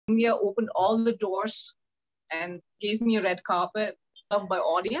India opened all the doors and gave me a red carpet, loved by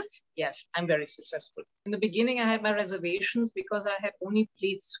audience. Yes, I'm very successful. In the beginning, I had my reservations because I had only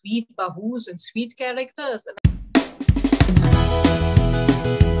played sweet bahus and sweet characters.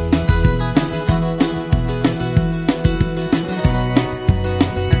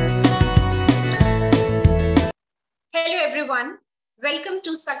 Hello everyone, welcome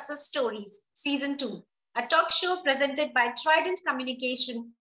to Success Stories, Season 2, a talk show presented by Trident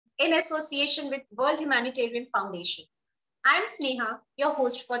Communication in association with World Humanitarian Foundation. I'm Sneha, your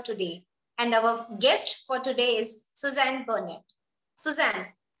host for today, and our guest for today is Suzanne Bernert. Suzanne,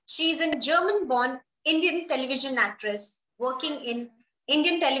 she is a German-born Indian television actress working in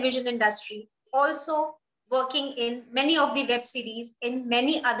Indian television industry, also working in many of the web series in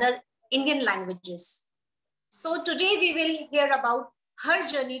many other Indian languages. So today we will hear about her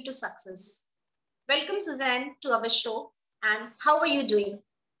journey to success. Welcome Suzanne to our show, and how are you doing?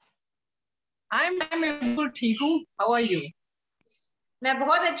 I'm good, Tiku. How are you? मैं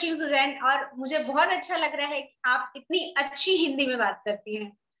बहुत अच्छी हूँ Suzanne, और मुझे बहुत अच्छा लग रहा है कि आप इतनी अच्छी हिंदी में बात करती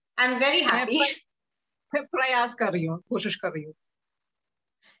हैं. I'm very happy. मैं प्रयास कर रही हूँ, कोशिश कर रही हूँ.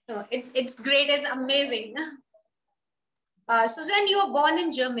 No, it's great, it's amazing. Suzanne, you were born in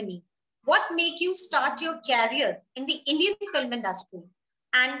Germany. What made you start your career in the Indian film industry?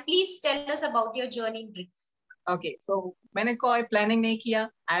 And please tell us about your journey in brief. Okay, so मैंने कोई planning नहीं किया.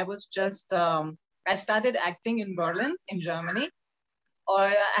 I was just I started acting in Berlin, in Germany. Or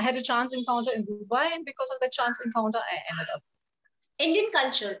I had a chance encounter in Dubai, and because of that chance encounter, I ended up. Indian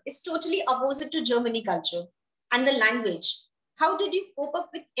culture is totally opposite to Germany culture and the language. How did you cope up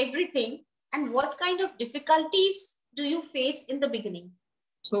with everything, and what kind of difficulties do you face in the beginning?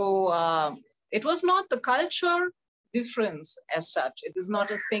 So it was not the culture difference as such. It is not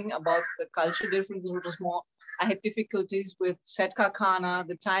a thing about the culture difference. It was more, I had difficulties with set ka khana,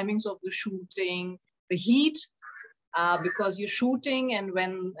 the timings of the shooting, the heat, because you're shooting, and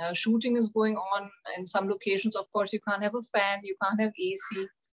when shooting is going on in some locations, of course, you can't have a fan, you can't have AC.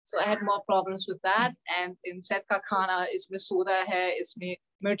 So I had more problems with that. And in set ka khana, isme soda hai, isme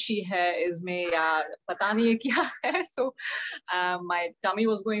mirchi hai, isme pata nahi hai kya hai. So my tummy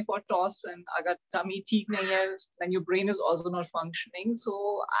was going for a toss, and agar tummy theek nahi hai, then your brain is also not functioning.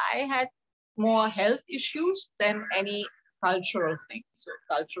 So I had more health issues than any cultural thing. So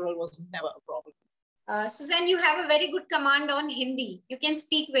cultural was never a problem. Suzanne, you have a very good command on Hindi. You can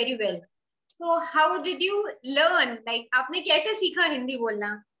speak very well. So how did you learn? Like, आपने कैसे सीखा हिंदी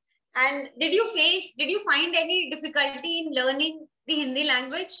बोलना? And did you find any difficulty in learning the Hindi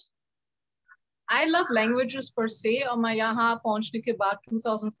language? I love languages per se. और मैं यहाँ पहुँचने के बाद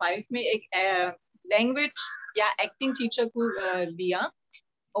 2005 में एक language या acting teacher को लिया,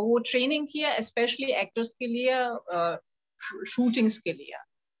 और वो training किया especially actors के लिए, shootings के लिए.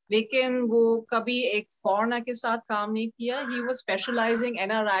 लेकिन वो कभी एक फॉरेनर के साथ काम नहीं किया. He was specializing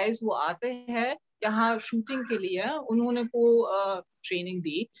NRIs, वो आते हैं यहाँ शूटिंग के लिए, उन्होंने को training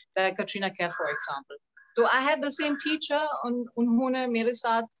the, like Katrina Kaif for example. तो I had the same teacher, उन्होंने मेरे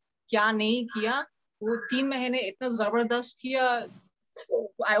साथ क्या नहीं किया, वो 3 महीने इतना जबरदस्त किया.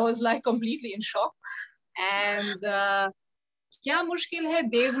 I was like completely in shock. And क्या मुश्किल है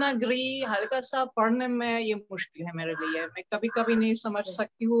देवनागरी हल्का सा पढ़ने में, ये मुश्किल है मेरे लिए. मैं कभी कभी नहीं समझ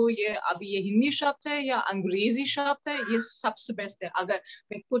सकती हूँ ये अभी ये हिंदी शब्द है या अंग्रेजी शब्द है. ये सबसे बेस्ट है अगर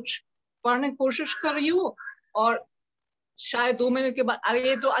मैं कुछ पढ़ने की कोशिश कर रही हूँ और शायद 2 मिनट के बाद अरे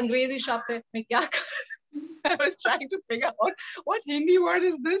ये तो अंग्रेजी शब्द है, मैं क्या I was trying to figure out what Hindi word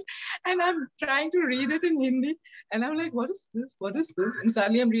is this, and I'm trying to read it in Hindi, and I'm like, what is this? What is this? And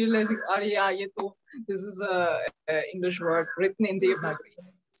suddenly I'm realizing, oh yeah, this is a English word written in Devanagari.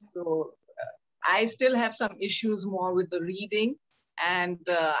 So I still have some issues more with the reading, and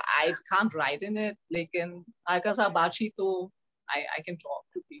I can't write in it. Lekin Akasa Bachi to I can talk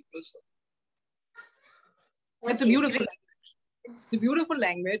to people. So it's a beautiful language. It's a beautiful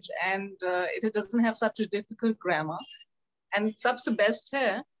language, and it doesn't have such a difficult grammar. And सबसे best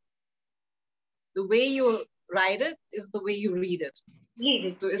है, the way you write it is the way you read it. Read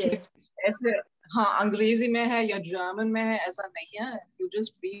it, so yes. ऐसे हाँ अंग्रेजी में है या German में है, ऐसा नहीं है. You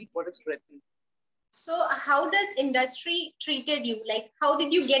just read what is written. So how does industry treated you? Like, how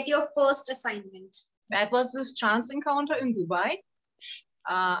did you get your first assignment? That was this chance encounter in Dubai.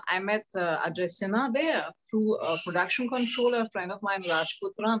 I met Ajay Sinha there through a production controller, a friend of mine,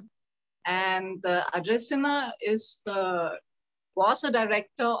 Rajputran. And Ajay Sinha was a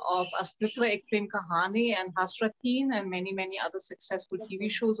director of Astitra Ek Prem Kahani and Hasrateen and many, many other successful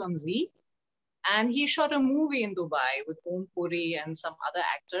TV shows on Z. And he shot a movie in Dubai with Om Puri and some other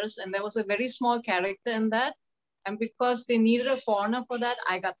actors. And there was a very small character in that. And because they needed a foreigner for that,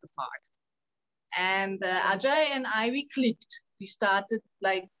 I got the part. And Ajay and I, we clicked. We started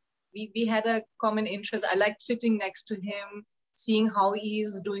like, we had a common interest. I liked sitting next to him, seeing how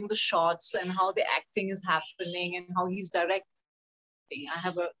he's doing the shots and how the acting is happening and how he's directing. I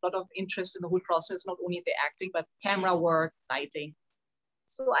have a lot of interest in the whole process, not only the acting, but camera work, lighting.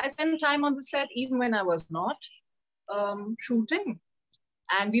 So I spent time on the set even when I was not shooting.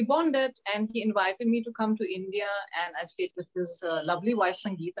 And we bonded, and he invited me to come to India, and I stayed with his lovely wife,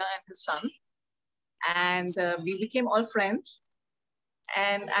 Sangeeta, and his son. And we became all friends.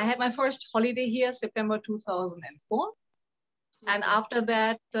 And I had my first holiday here, September 2004. And after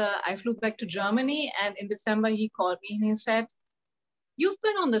that, I flew back to Germany. And in December, he called me and he said, "You've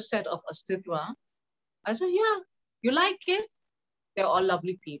been on the set of Astitva." I said, "Yeah, you like it?" They're all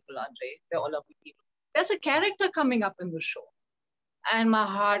lovely people, Andre. They're all lovely people. There's a character coming up in the show. And my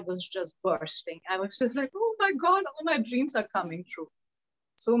heart was just bursting. I was just like, oh my God, all my dreams are coming true.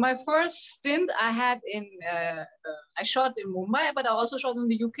 So my first stint I had I shot in Mumbai, but I also shot in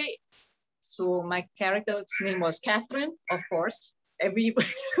the UK. So my character's name was Catherine, of course. Every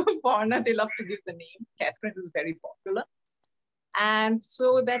foreigner, they love to give the name. Catherine is very popular. And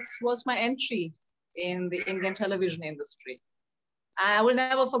so that was my entry in the Indian television industry. I will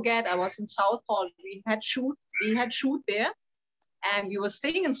never forget, I was in Southall. We had shoot there. And we were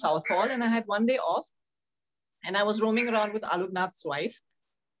staying in Southall, and I had one day off. And I was roaming around with Alugnath's wife.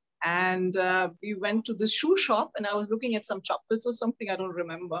 And we went to the shoe shop, and I was looking at some chocolates or something, I don't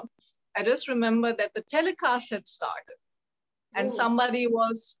remember. I just remember that the telecast had started. And somebody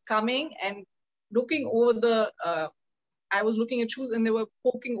was coming and looking over I was looking at shoes, and they were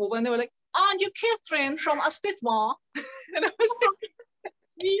poking over, and they were like, "Aren't you Catherine from Astitva?" And I was like,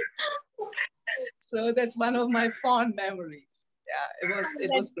 "That's me." So that's one of my fond memories. Yeah, it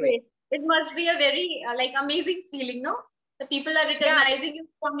was great. It must be a very like amazing feeling, no? The people are recognizing you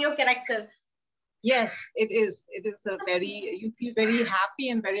from your character. Yes, it is. It is you feel very happy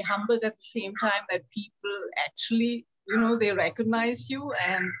and very humbled at the same time that people actually, they recognize you.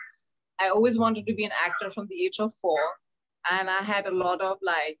 And I always wanted to be an actor from the age of 4. And I had a lot of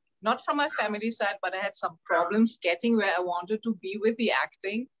not from my family side, but I had some problems getting where I wanted to be with the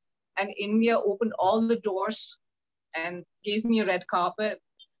acting. And India opened all the doors and gave me a red carpet,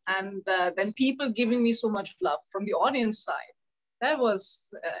 and then people giving me so much love from the audience side. That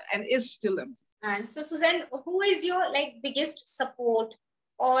was and is still amazing. And so, Suzanne, who is your biggest support,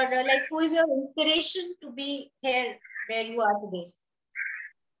 or who is your inspiration to be here where you are today?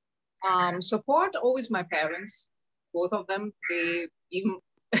 Support, always my parents, both of them. They even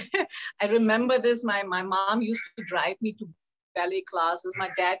I remember this. My mom used to drive me to ballet classes. My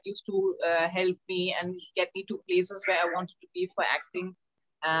dad used to help me and get me to places where I wanted to be for acting,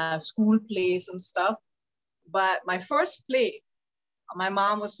 school plays and stuff. But my first play, my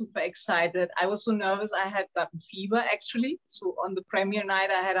mom was super excited. I was so nervous. I had gotten fever actually. So on the premiere night,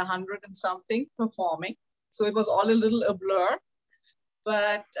 I had 100 and something performing. So it was all a little a blur.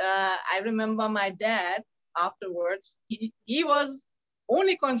 But I remember my dad afterwards, he was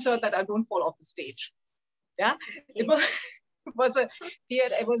only concerned that I don't fall off the stage. Yeah, it was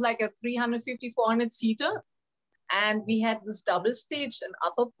it was like a 350, 400 seater. And we had this double stage, an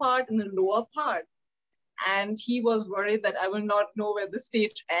upper part and a lower part. And he was worried that I will not know where the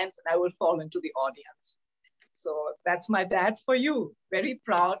stage ends and I will fall into the audience. So that's my dad for you. Very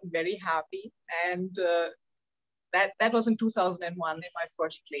proud, very happy. And that was in 2001 in my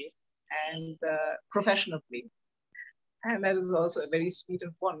first play and professional play. And that is also a very sweet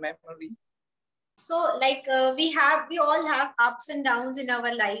and fond memory. So we all have ups and downs in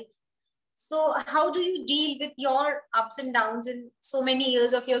our life. So how do you deal with your ups and downs in so many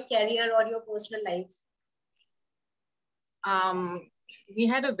years of your career or your personal life? We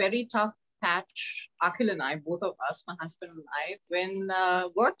had a very tough patch, Akhil and I, both of us, my husband and I, when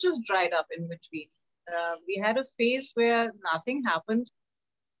work just dried up in between. We had a phase where nothing happened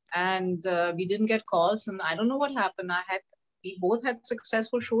and we didn't get calls, and I don't know what happened. We both had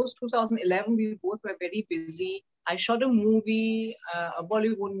successful shows. 2011, we both were very busy. I shot a movie, a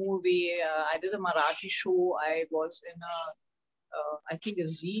Bollywood movie. I did a Marathi show. I was in I think a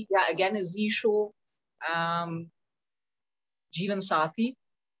Z show. Jeevan Sathi,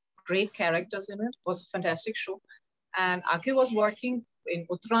 great characters in it. It was a fantastic show. And Akhil was working in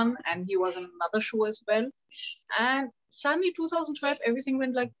Uttaran, and he was in another show as well. And suddenly 2012, everything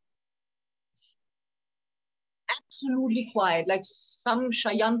went absolutely quiet, like some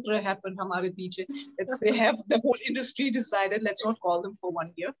shayantra happened hamare piche. They have the whole industry decided, let's not call them for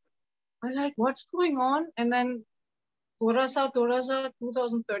 1 year. I'm like, what's going on? And then Torasa,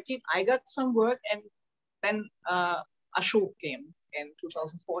 2013, I got some work, and then Ashok came in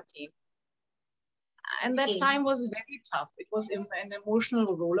 2014. And that time was very tough. It was an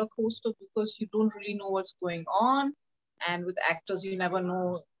emotional roller coaster because you don't really know what's going on. And with actors, you never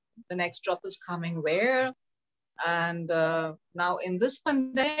know the next job is coming where. And now in this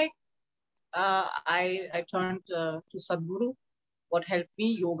pandemic, I turned to Sadhguru, what helped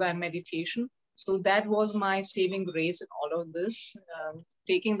me, yoga and meditation. So that was my saving grace in all of this.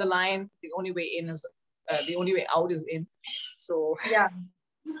 Taking the line, the only way in is, the only way out is in. So yeah.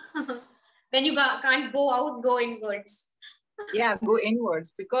 When you can't go out, go inwards. Yeah, go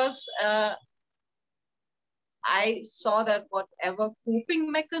inwards, because I saw that whatever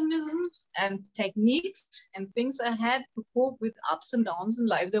coping mechanisms and techniques and things I had to cope with ups and downs in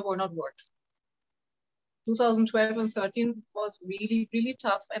life, they were not working. 2012 and 13 was really, really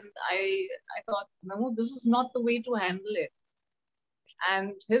tough. And I thought, no, this is not the way to handle it.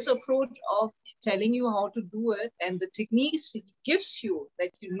 And his approach of telling you how to do it and the techniques he gives you,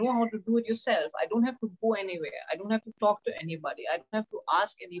 that you know how to do it yourself. I don't have to go anywhere. I don't have to talk to anybody. I don't have to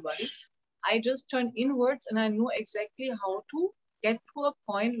ask anybody. I just turn inwards and I know exactly how to get to a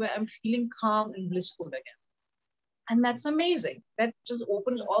point where I'm feeling calm and blissful again. And that's amazing. That just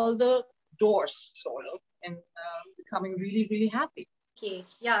opened all the doors, sort of, and becoming really, really happy. Okay,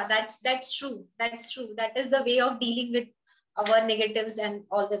 yeah, that's true. That's true. That is the way of dealing with our negatives and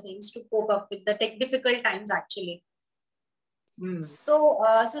all the things to cope up with the difficult times, actually. So,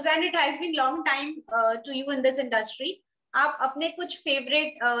 Suzanne, it has been long time to you in this industry. आप अपने कुछ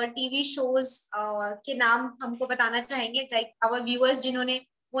favourite TV shows के नाम हमको बताना चाहेंगे, like our viewers जिन्होंने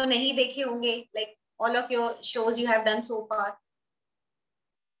वो नहीं देखे होंगे, like all of your shows you have done so far?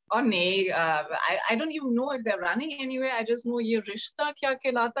 Oh, nee, I don't even know if they're running anywhere. I just know Ye Rishta Kya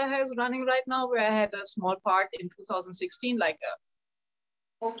Kehlata Hai is running right now, where I had a small part in 2016, like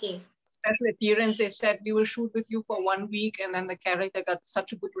a special appearance. They said, we will shoot with you for 1 week, and then the character got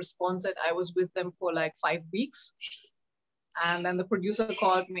such a good response that I was with them for like 5 weeks. And then the producer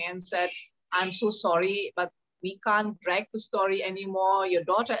called me and said, I'm so sorry, but we can't drag the story anymore. Your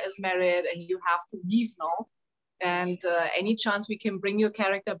daughter is married and you have to leave now. And any chance we can bring your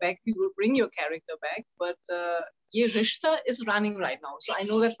character back, we will bring your character back. But Ye Rishta is running right now. So I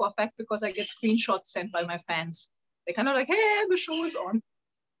know that for a fact because I get screenshots sent by my fans. They're kind of like, hey, the show is on.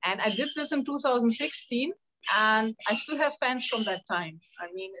 And I did this in 2016, and I still have fans from that time. I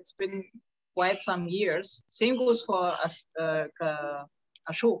mean, it's been quite some years. Same goes for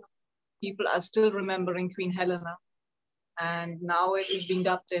Ashok. People are still remembering Queen Helena. And now it is being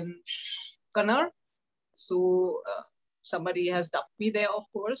dubbed in Kannada. So somebody has dubbed me there, of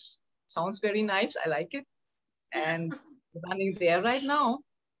course. Sounds very nice. I like it. And running there right now.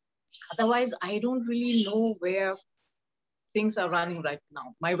 Otherwise, I don't really know where things are running right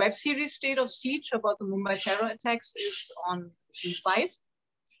now. My web series State of Siege about the Mumbai terror attacks is on C5.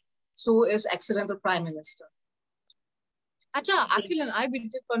 So is Accidental Prime Minister. Acha, Akhil and I, we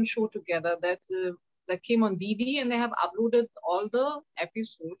did one show together that came on Didi, and they have uploaded all the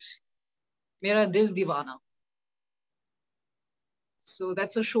episodes. Mera Dil Divana. So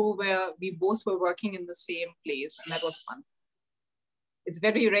that's a show where we both were working in the same place, and that was fun. It's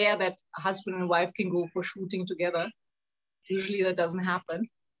very rare that a husband and wife can go for shooting together. Usually that doesn't happen,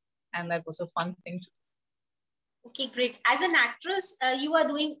 and that was a fun thing to do. Okay, great. As an actress, you are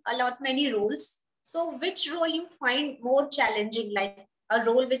doing many roles. So which role you find more challenging, like a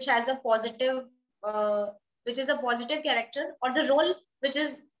role which has a positive, which is a positive character, or the role which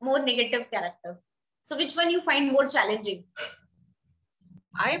is more negative character? So which one you find more challenging?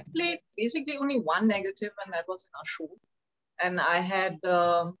 I played basically only one negative, and that was in our show. And I had,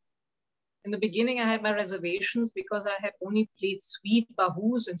 in the beginning, I had my reservations because I had only played sweet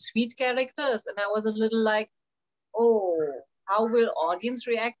bahus and sweet characters. And I was a little like, oh, how will audience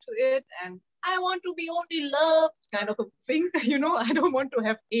react to it? And I want to be only loved, kind of a thing, you know, I don't want to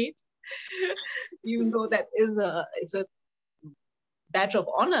have hate. Even though that is a badge of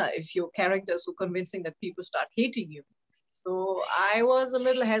honor if your character is so convincing that people start hating you. So I was a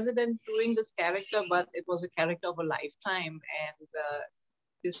little hesitant doing this character, but it was a character of a lifetime. And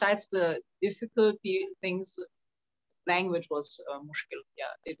besides the difficult things, language was mushkil.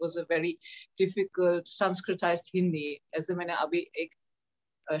 Yeah, it was a very difficult Sanskritized Hindi. ऐसे मैंने अभी एक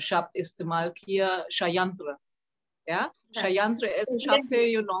शब्द इस्तेमाल किया, षड्यंत्र. Yeah, षड्यंत्र ऐसे शब्द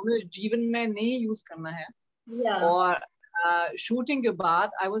है जो normal जीवन में नहीं use करना है. Yeah. Or shooting के बाद,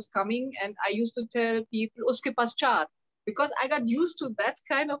 I was coming and I used to tell people उसके पश्चात, because I got used to that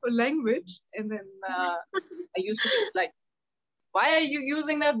kind of a language. And then I used to be like, why are you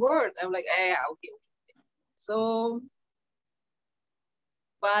using that word? I'm like, okay. So,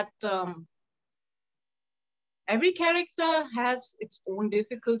 but Every character has its own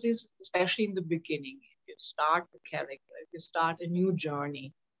difficulties, especially in the beginning. If you start the character, if you start a new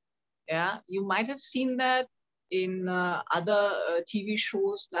journey, yeah, you might have seen that in other TV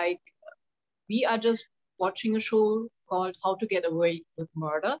shows. Like we are just watching a show called How to Get Away with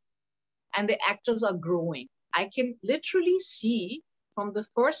Murder, and the actors are growing. I can literally see from the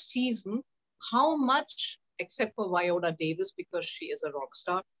first season how much, except for Viola Davis because she is a rock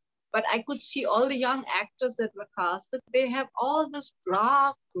star, but I could see all the young actors that were casted. They have all this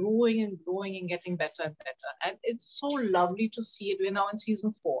graph growing and growing and getting better and better. And it's so lovely to see it. We're now in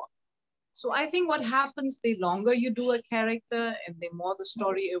season 4. So I think what happens, the longer you do a character and the more the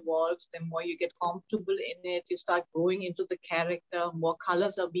story evolves, the more you get comfortable in it, you start growing into the character, more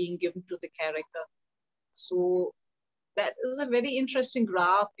colors are being given to the character. So that is a very interesting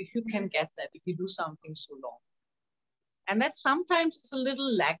graph if you can get that, if you do something so long. And that sometimes is a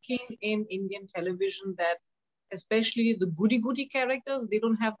little lacking in Indian television, that especially the goody-goody characters, they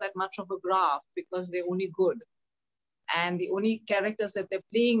don't have that much of a graph because they're only good. And the only characters that they're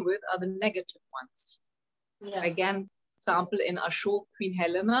playing with are the negative ones. Yeah. Again, example in our show, Queen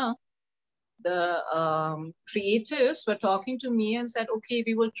Helena, the creators were talking to me and said, okay,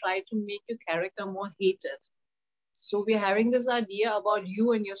 we will try to make your character more hated. So we're having this idea about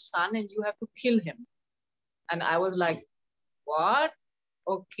you and your son and you have to kill him. And I was like, what?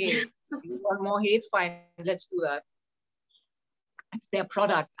 Okay, you want more hate? Fine, let's do that. It's their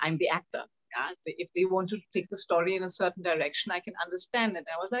product. I'm the actor. Yeah? If they want to take the story in a certain direction, I can understand it.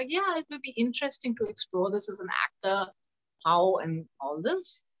 I was like, yeah, it would be interesting to explore this as an actor, how and all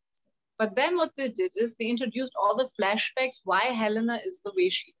this. But then what they did is they introduced all the flashbacks why Helena is the way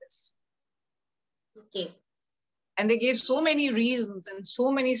she is. Okay. And they gave so many reasons and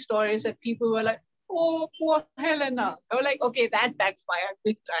so many stories that people were like, oh, poor Helena. I was like, okay, that backfired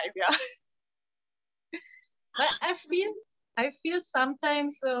big time, yeah. But I feel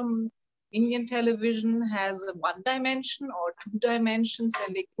sometimes Indian television has a one dimension or two dimensions,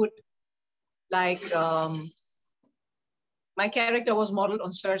 and they could, like, my character was modeled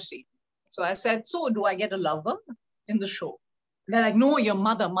on Cersei. So I said, so do I get a lover in the show? And they're like, no, your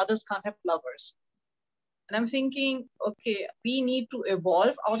mothers can't have lovers. And I'm thinking, okay, we need to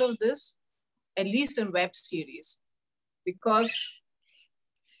evolve out of this, at least in web series, because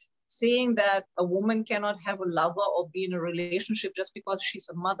saying that a woman cannot have a lover or be in a relationship just because she's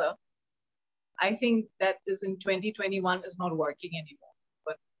a mother, I think that is in 2021 is not working anymore.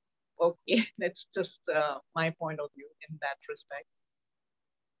 But okay, that's just my point of view in that respect.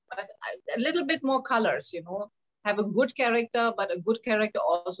 But a little bit more colors, you know, have a good character, but a good character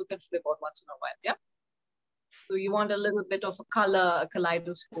also can flip out once in a while, yeah? So you want a little bit of a color, a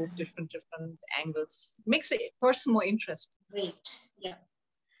kaleidoscope, different angles. Makes a person more interesting. Great, yeah.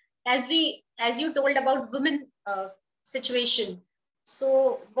 As you told about women situation,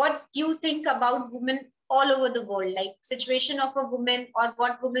 so what do you think about women all over the world, like situation of a woman or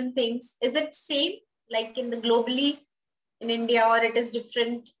what woman thinks? Is it same like in the globally in India, or it is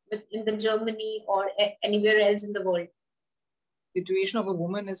different in the Germany or anywhere else in the world? Situation of a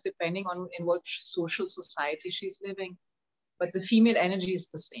woman is depending on in what social society she's living, but the female energy is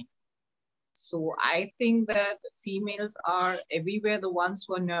the same. So I think that females are everywhere the ones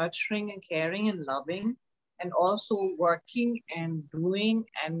who are nurturing and caring and loving, and also working and doing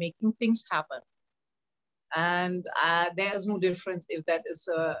and making things happen. And there's no difference if that is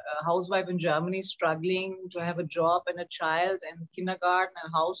a housewife in Germany struggling to have a job and a child and kindergarten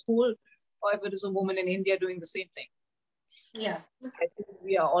and household, or if it is a woman in India doing the same thing. Yeah, I think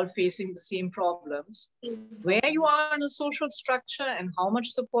we are all facing the same problems. Where you are in a social structure and how much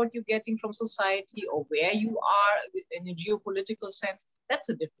support you're getting from society, or where you are in a geopolitical sense, that's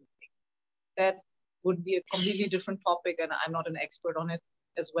a different thing. That would be a completely different topic, and I'm not an expert on it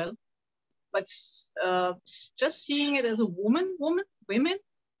as well. But just seeing it as a women,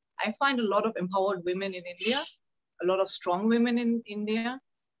 I find a lot of empowered women in India, a lot of strong women in India,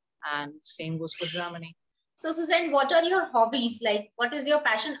 and same goes for Germany. So Suzanne, what are your hobbies? Like, what is your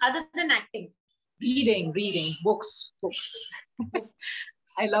passion other than acting? Reading, books.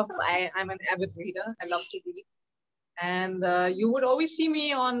 I'm an avid reader. I love to read. And you would always see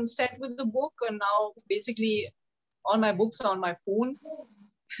me on set with the book, and now basically all my books are on my phone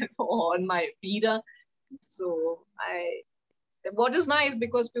or on my reader. So what is nice,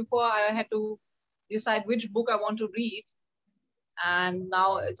 because before I had to decide which book I want to read, and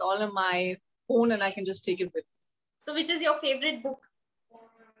now it's all in my phone and I can just take it with me. So which is your favorite book?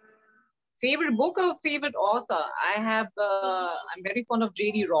 Favorite book or favorite author? I'm very fond of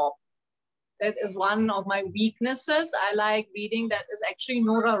J.D. Robb. That is one of my weaknesses. I like reading. That is actually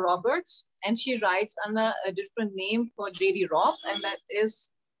Nora Roberts, and she writes under a different name for J.D. Robb, and that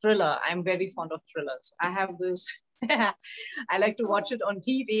is thriller. I'm very fond of thrillers. I have this, I like to watch it on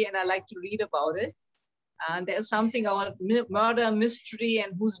TV, and I like to read about it. And there's something about murder, mystery,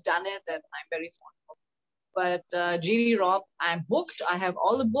 and who's done it that I'm very fond of. But J.D. Robb, I'm hooked. I have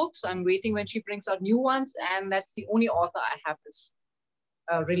all the books. I'm waiting when she brings out new ones, and that's the only author I have this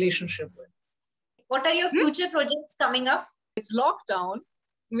relationship with. What are your future projects coming up? It's lockdown.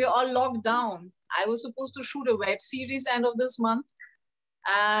 We're all locked down. I was supposed to shoot a web series end of this month,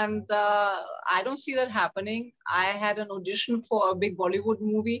 and I don't see that happening. I had an audition for a big Bollywood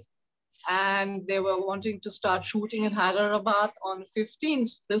movie, and they were wanting to start shooting in Hyderabad on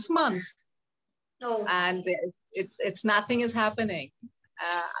 15th this month. Oh. And it's nothing is happening.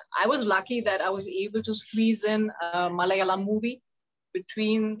 I was lucky that I was able to squeeze in a Malayalam movie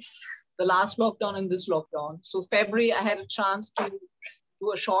between the last lockdown and this lockdown. So February, I had a chance to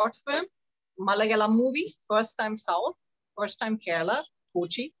do a short film, Malayalam movie, first time South, first time Kerala,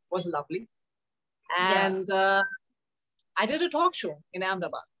 Kochi, was lovely. And I did a talk show in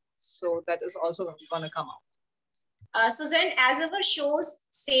Ahmedabad. So that is also going to come out. Suzanne, as our show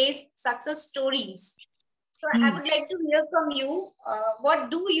says, success stories. So I would like to hear from you. What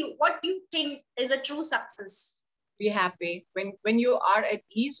do you think is a true success? Be happy. When you are at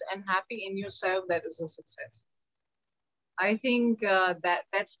ease and happy in yourself, that is a success. I think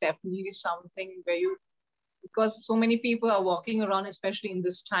that's definitely something where because so many people are walking around, especially in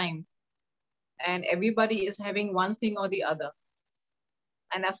this time, and everybody is having one thing or the other.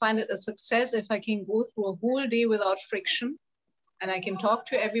 And I find it a success if I can go through a whole day without friction, and I can talk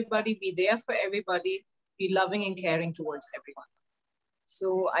to everybody, be there for everybody, be loving and caring towards everyone.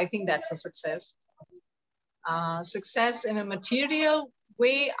 So I think that's a success. Success in a material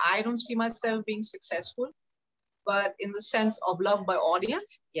way, I don't see myself being successful, but in the sense of love by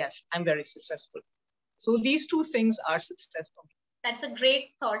audience, yes, I'm very successful. So these two things are successful. That's a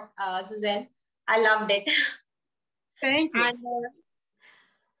great thought, Suzanne. I loved it. Thank you. And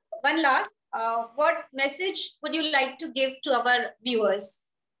one last, what message would you like to give to our viewers?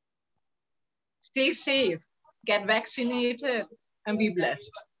 Stay safe, get vaccinated, and be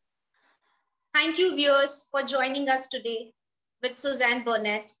blessed. Thank you, viewers, for joining us today with Suzanne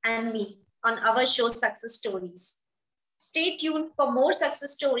Bernert and me on our show Success Stories. Stay tuned for more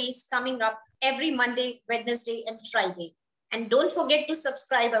success stories coming up every Monday, Wednesday, and Friday. And don't forget to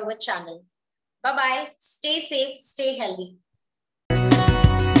subscribe our channel. Bye-bye. Stay safe, stay healthy.